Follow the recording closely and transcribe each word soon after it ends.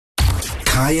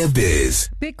Kaya Biz.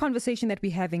 Big conversation that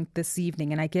we're having this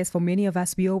evening, and I guess for many of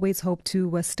us, we always hope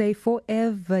to stay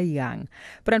forever young.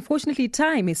 But unfortunately,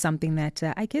 time is something that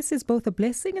I guess is both a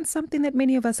blessing and something that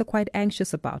many of us are quite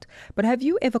anxious about. But have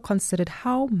you ever considered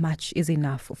how much is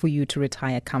enough for you to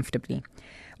retire comfortably?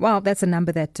 Well, that's a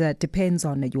number that depends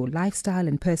on your lifestyle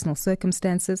and personal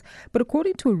circumstances. But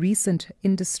according to a recent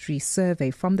industry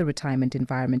survey from the retirement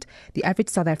environment, the average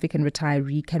South African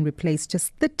retiree can replace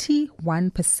just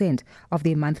 31% of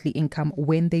their monthly income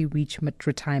when they reach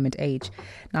retirement age.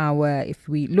 Now, if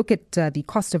we look at the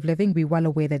cost of living, we're well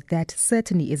aware that that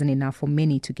certainly isn't enough for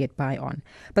many to get by on.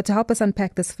 But to help us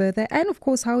unpack this further, and of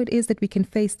course how it is that we can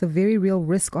face the very real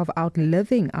risk of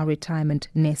outliving our retirement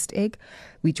nest egg,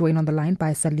 we join on the line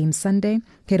by Salim Sunday,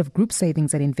 Head of Group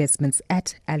Savings and Investments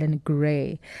at Allan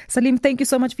Gray. Salim, thank you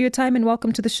so much for your time and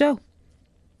welcome to the show.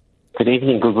 Good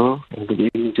evening, Gugu, and good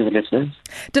evening to the listeners.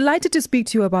 Delighted to speak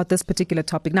to you about this particular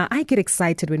topic. Now, I get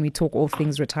excited when we talk all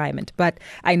things retirement, but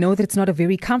I know that it's not a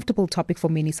very comfortable topic for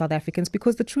many South Africans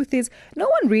because the truth is no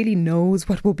one really knows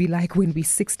what we'll be like when we're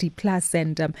 60 plus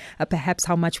and perhaps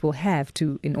how much we'll have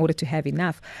in order to have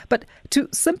enough. But to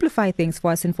simplify things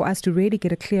for us and for us to really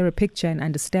get a clearer picture and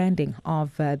understanding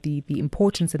of the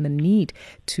importance and the need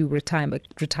to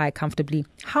retire comfortably,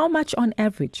 how much on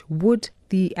average would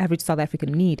the average South African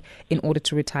need in order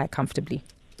to retire comfortably?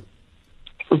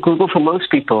 Google, for most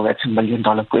people, that's $1 million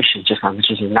question, just how much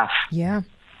is enough. Yeah.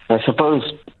 I suppose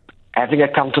having a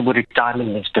comfortable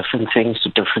retirement means different things to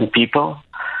different people,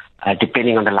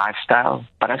 depending on the lifestyle.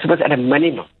 But I suppose at a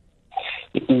minimum,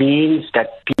 it means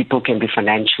that people can be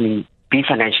financially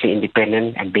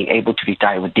independent and being able to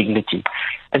retire with dignity.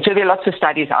 And so there are lots of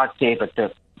studies out there, but the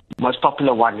most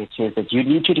popular one, it says that you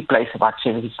need to replace about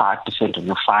 75% of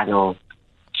your final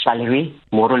salary,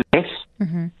 more or less.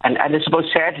 Mm-hmm. And I suppose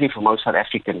sadly for most South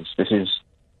Africans, this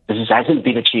hasn't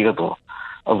been achievable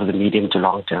over the medium to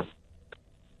long term.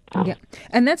 Yeah,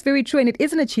 and that's very true, and it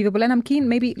isn't achievable. And I'm keen,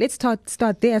 maybe let's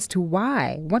start there as to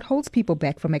why. What holds people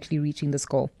back from actually reaching this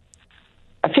goal?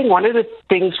 I think one of the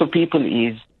things for people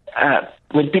is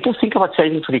when people think about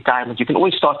saving for retirement, you can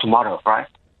always start tomorrow, right?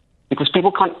 Because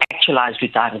people can't actualize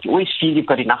retirement. You always feel you've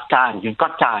got enough time. You've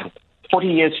got time. 40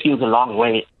 years feels a long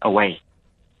way away.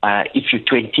 If you're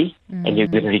 20 and you're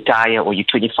going to retire, or you're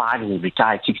 25 and you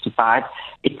retire at 65,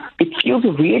 it feels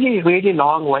a really, really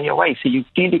long way away. So you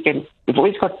feel you've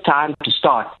always got time to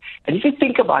start. And if you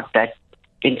think about that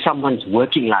in someone's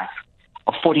working life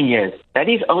of 40 years, that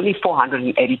is only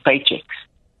 480 paychecks,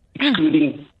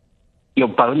 excluding your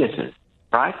bonuses,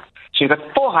 right? So you've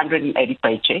got 480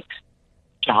 paychecks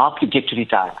to help you get to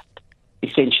retirement,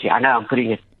 essentially. I know I'm putting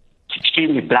it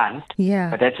extremely blunt,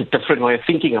 but that's a different way of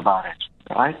thinking about it,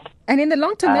 right? And in the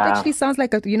long term, that actually sounds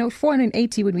like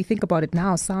 480 when we think about it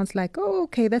now sounds like, oh,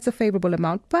 okay, that's a favorable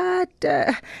amount, but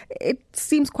it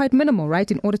seems quite minimal,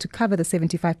 right, in order to cover the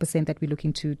 75% that we're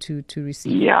looking to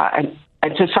receive. Yeah,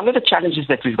 and so some of the challenges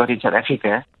that we've got in South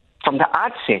Africa, from the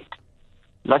outset,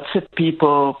 lots of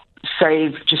people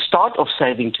start off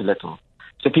saving too little.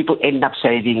 So people end up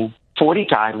saving for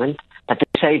retirement, but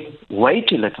they save way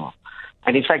too little.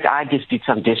 And in fact, I just did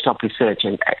some desktop research,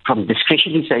 and from a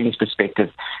discretionary savings perspective,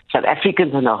 South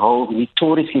Africans on the whole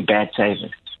notoriously bad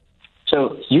savers.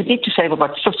 So you need to save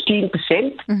about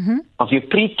 15% of your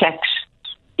pre-tax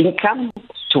income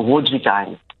towards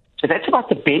retirement. So that's about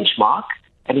the benchmark.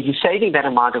 And if you're saving that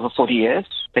amount over 40 years,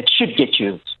 that should get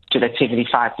you to that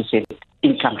 75%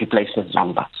 income replacement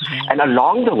number. And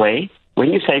along the way,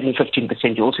 when you're saving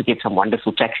 15%, you also get some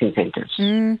wonderful tax incentives.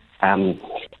 And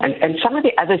some of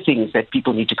the other things that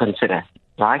people need to consider,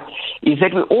 right, is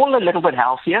that we're all a little bit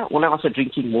healthier. All of us are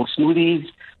drinking more smoothies.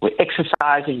 We're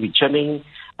exercising, we're gymming.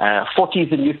 40 is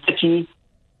the new 30.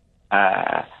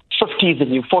 50 is the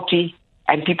new 40.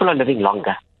 And people are living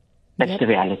longer. That's the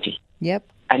reality. Yep.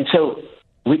 And so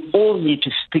we all need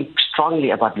to think strongly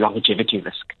about longevity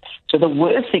risk. So the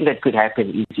worst thing that could happen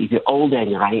is if you're older and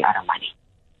you're running out of money.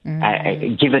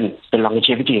 Given the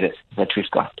longevity risk that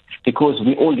we've got, because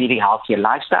we're all leading healthier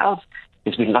lifestyles.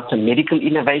 There's been lots of medical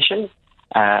innovation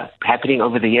happening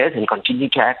over the years and continue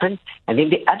to happen. And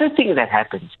then the other thing that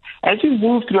happens, as we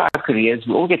move through our careers,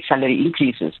 we all get salary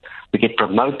increases. We get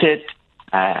promoted,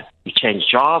 we change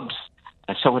jobs,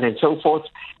 so on and so forth.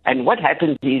 And what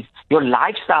happens is your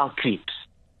lifestyle creeps.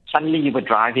 Suddenly you were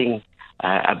driving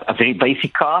a very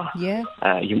basic car.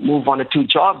 You move 1 or 2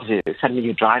 jobs. Suddenly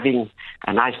you're driving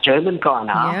a nice German car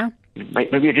now.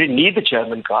 Maybe you didn't need the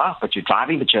German car, but you're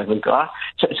driving the German car.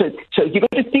 So you've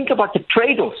got to think about the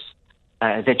trade-offs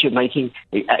that you're making,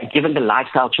 given the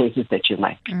lifestyle choices that you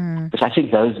make. Because I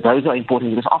think those are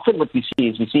important. Because often what we see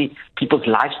is people's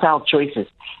lifestyle choices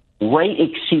way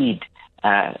exceed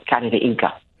kind of the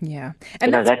income. Yeah.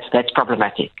 And that's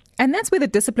problematic. And that's where the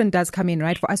discipline does come in,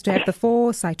 right? For us to have the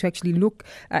foresight to actually look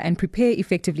and prepare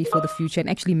effectively for the future and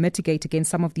actually mitigate against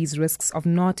some of these risks of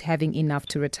not having enough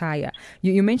to retire.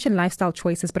 You mentioned lifestyle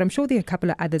choices, but I'm sure there are a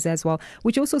couple of others as well,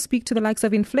 which also speak to the likes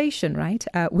of inflation, right?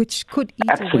 Which could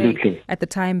eat away at the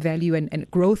time value and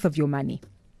growth of your money.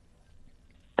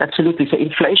 Absolutely. So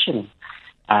inflation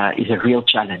is a real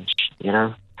challenge, you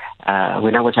know. We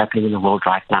know what's happening in the world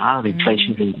right now. The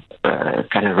inflation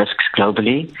kind of risks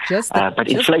globally. But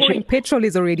inflation, petrol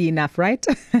is already enough, right?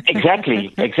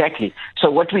 Exactly.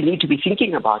 So what we need to be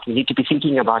thinking about,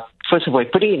 first of all,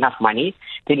 putting enough money,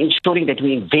 then ensuring that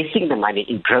we're investing the money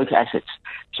in growth assets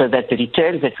so that the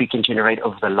returns that we can generate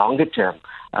over the longer term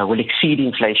will exceed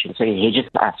inflation. So it hedges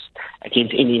us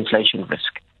against any inflation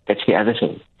risk. That's the other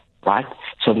thing, right?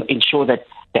 So ensure that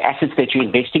the assets that you're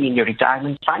investing in your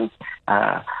retirement fund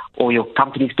or your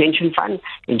company's pension fund,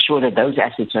 ensure that those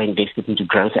assets are invested into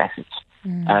growth assets.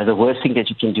 The worst thing that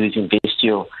you can do is invest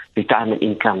your retirement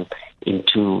income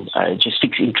into just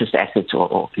fixed interest assets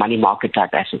or money market type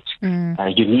assets.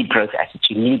 You need growth assets.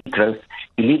 You need growth.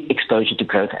 You need exposure to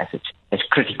growth assets. That's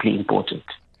critically important.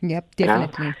 Yep,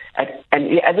 definitely. You know?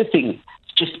 And the other thing,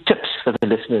 just tips for the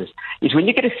listeners, is when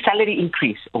you get a salary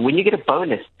increase or when you get a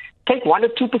bonus, take 1 or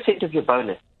 2% of your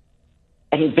bonus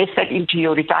and invest that into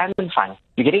your retirement fund.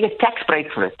 You're getting a tax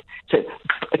break for it. So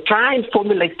try and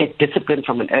formulate that discipline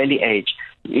from an early age.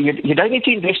 You don't need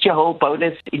to invest your whole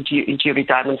bonus into your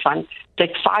retirement fund.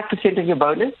 Take 5% of your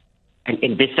bonus and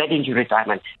invest that into your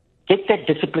retirement. Get that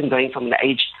discipline going from an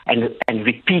age and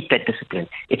repeat that discipline.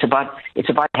 It's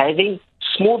about having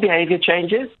small behavior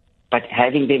changes, but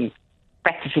having them,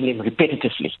 practicing them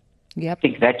repetitively. Yep. I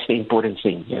think that's the important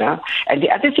thing, you know. And the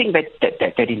other thing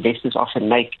that investors often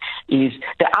make is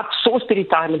they outsource the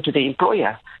retirement to the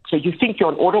employer. So you think you're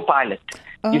on autopilot.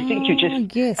 You think you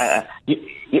just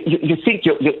you think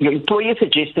your employer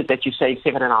suggested that you save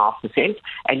 7.5%,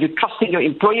 and you're trusting your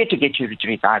employer to get you to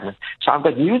retirement. So I've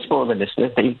got news for all the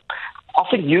listeners. That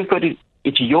often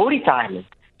it's your retirement,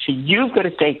 so you've got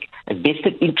to take a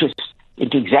vested interest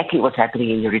into exactly what's happening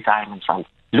in your retirement fund.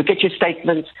 Look at your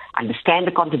statements, understand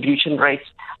the contribution rates,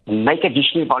 make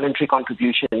additional voluntary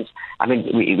contributions. I mean,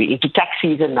 we're into tax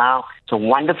season now. It's a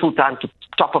wonderful time to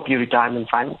top up your retirement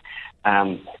fund.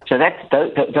 So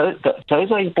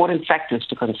those are important factors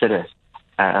to consider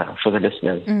for the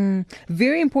listeners.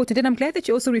 Very important. And I'm glad that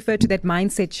you also referred to that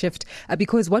mindset shift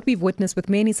because what we've witnessed with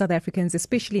many South Africans,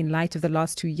 especially in light of the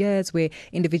last 2 years where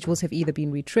individuals have either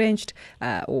been retrenched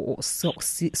or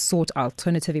sought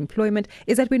alternative employment,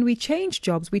 is that when we change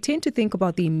jobs, we tend to think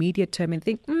about the immediate term and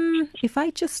think, if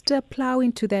I just plow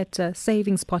into that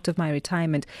savings pot of my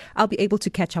retirement, I'll be able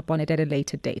to catch up on it at a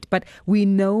later date. But we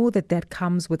know that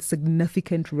comes with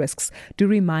significant risks. Do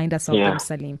remind us of them,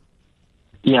 Salim.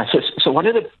 Yeah, so one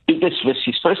of the biggest risks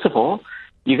is, first of all,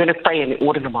 you're going to pay an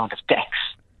inordinate amount of tax,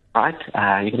 right?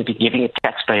 You're going to be giving a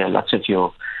taxpayer lots of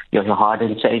your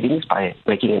hard-earned savings by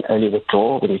making an early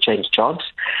withdrawal when you change jobs.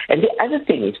 And the other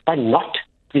thing is, by not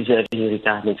preserving your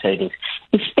retirement savings,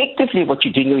 effectively what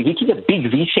you're doing, you're hitting a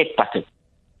big reset button.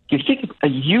 You're hitting a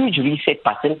huge reset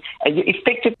button, and you're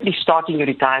effectively starting your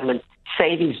retirement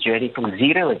savings journey from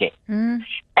zero again.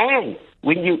 And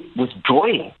when you're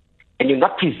withdrawing, and you're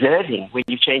not preserving when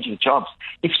you're changing jobs,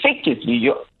 effectively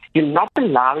you're not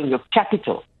allowing your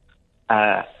capital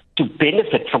to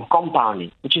benefit from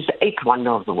compounding, which is the eighth wonder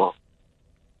of the world.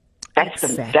 That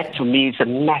for me is a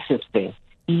massive thing,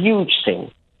 huge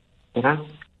thing, you know.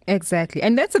 Exactly.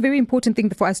 And that's a very important thing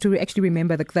for us to actually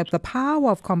remember, the power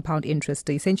of compound interest,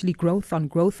 essentially growth on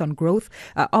growth on growth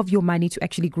of your money to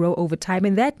actually grow over time.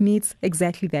 And that needs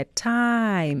exactly that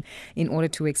time in order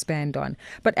to expand on.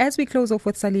 But as we close off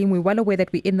with Salim, we're well aware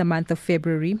that we're in the month of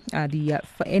February, the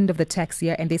end of the tax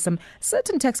year, and there's some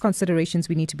certain tax considerations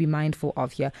we need to be mindful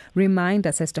of here. Remind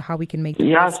us as to how we can make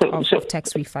the best of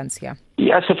tax refunds here.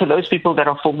 Yeah, so for those people that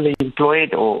are formerly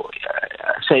employed or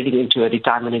saving into a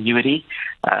retirement annuity,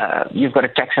 you've got a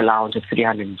tax allowance of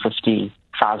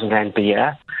 350,000 Rand per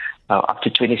year, up to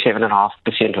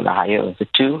 27.5% or the higher of the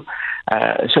two.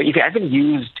 So if you haven't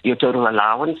used your total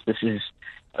allowance, this is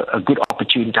a good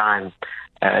opportune time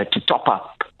to top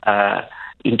up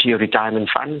into your retirement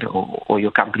fund or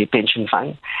your company pension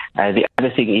fund. The other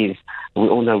thing is, we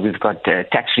all know we've got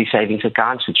tax-free savings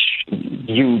accounts, which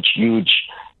huge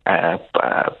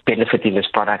benefit in this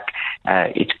product.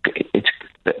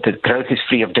 The growth is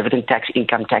free of dividend tax,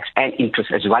 income tax, and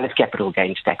interest, as well as capital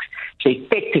gains tax. So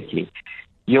effectively,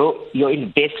 your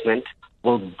investment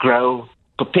will grow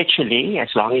perpetually as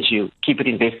long as you keep it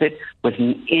invested with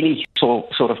any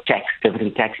sort of tax,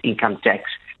 dividend tax, income tax,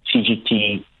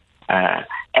 CGT,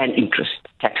 and interest,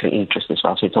 tax and interest as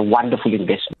well. So it's a wonderful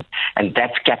investment, and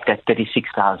that's capped at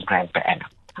 36,000 rand per annum.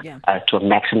 Yeah. To a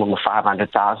maximum of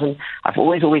 500,000. I've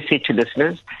always said to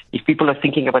listeners, if people are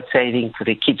thinking about saving for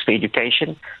their kids for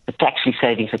education, the tax-free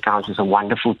savings account is a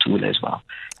wonderful tool as well.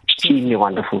 Extremely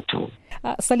wonderful tool.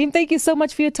 Salim, thank you so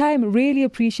much for your time. Really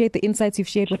appreciate the insights you've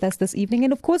shared with us this evening,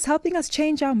 and of course helping us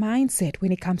change our mindset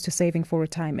when it comes to saving for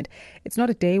retirement. It's not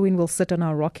a day when we'll sit on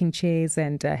our rocking chairs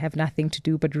and have nothing to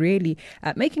do, but really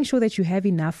making sure that you have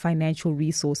enough financial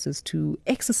resources to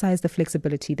exercise the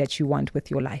flexibility that you want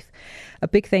with your life. A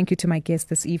big thank you to my guest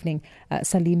this evening,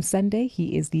 Salim Sunday.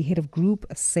 He is the head of group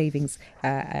savings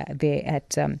there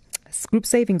at Group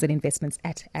Savings and Investments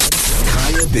at Allan.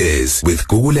 Kaya Biz with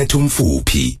Gugulethu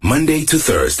Mfuphi, Monday to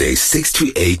Thursday, 6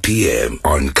 to 8 p.m.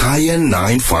 on Kaya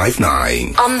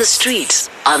 959. On the street,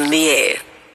 on the air.